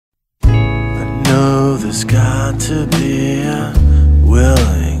There's got to be a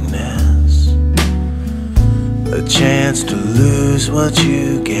willingness, a chance to lose what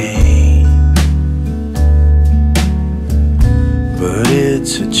you gain. But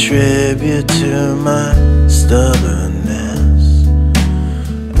it's a tribute to my stubbornness.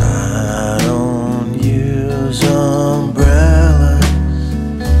 I don't use umbrellas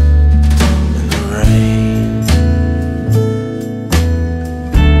in the rain.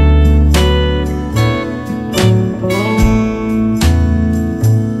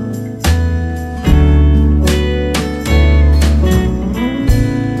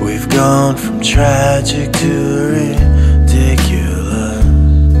 We've gone from tragic to ridiculous,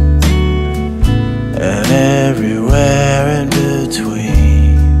 and everywhere in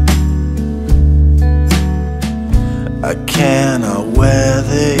between. I cannot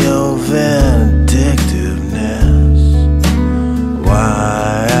weather your vindictiveness.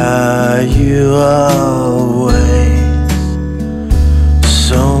 Why are you always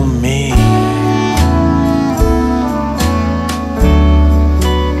so mean?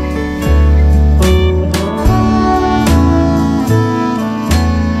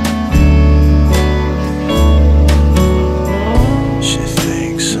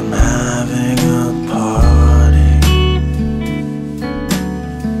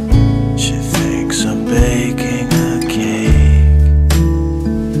 Baking a cake.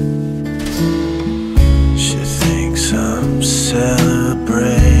 She thinks I'm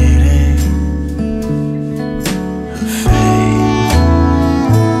celebrating her fate.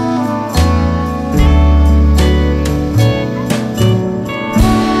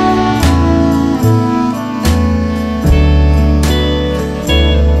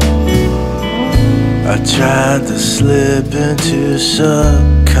 I tried to slip into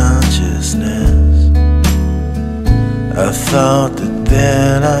subconciousness. I thought that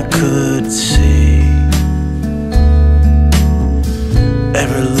then I could see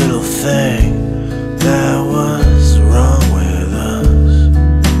every little thing that was wrong with us,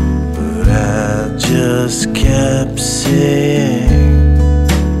 but I just kept seeing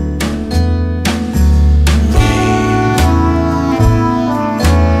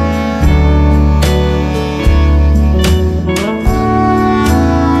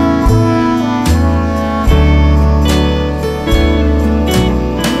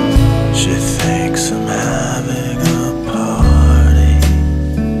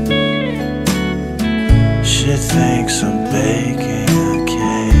she thinks I'm baking a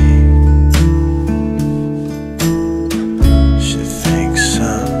cake. She thinks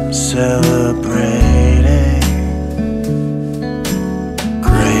I'm celebrating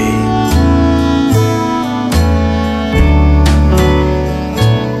great.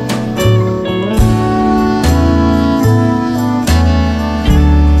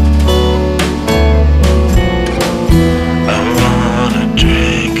 I wanna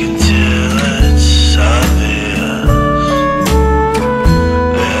drink until it's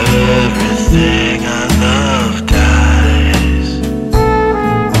everything I love dies.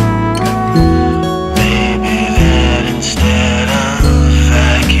 Maybe that instead of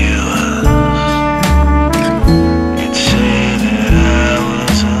vacuous, you'd say that I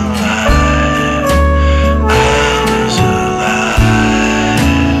was alive. I was alive.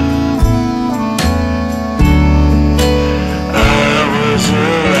 I was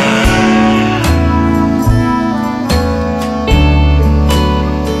alive.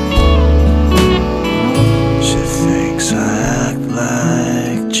 She thinks I act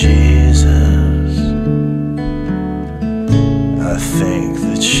like Jesus.